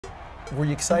Were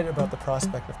you excited about the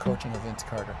prospect of coaching with Vince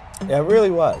Carter? Yeah, it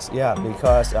really was, yeah,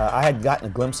 because I had gotten a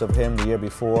glimpse of him the year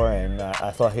before, and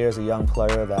I thought, here's a young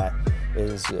player that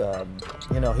is,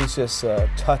 you know, he's just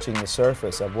touching the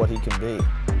surface of what he can be.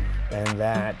 And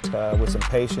that with some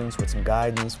patience, with some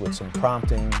guidance, with some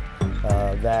prompting,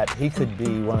 that he could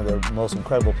be one of the most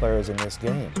incredible players in this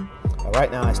game.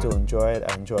 Right now I still enjoy it.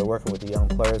 I enjoy working with the young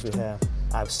players we have.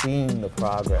 I've seen the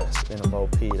progress in a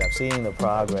MoPete. I've seen the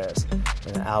progress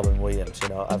in Alvin Williams. You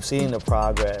know, I've seen the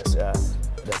progress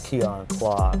that Keon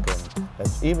Clarke and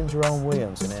even Jerome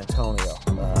Williams and Antonio.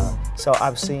 So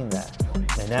I've seen that,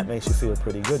 and that makes you feel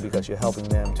pretty good because you're helping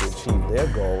them to achieve their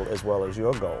goal as well as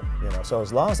your goal. You know, so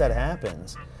as long as that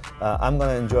happens, I'm going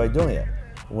to enjoy doing it.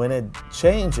 When it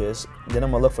changes, then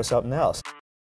I'm going to look for something else.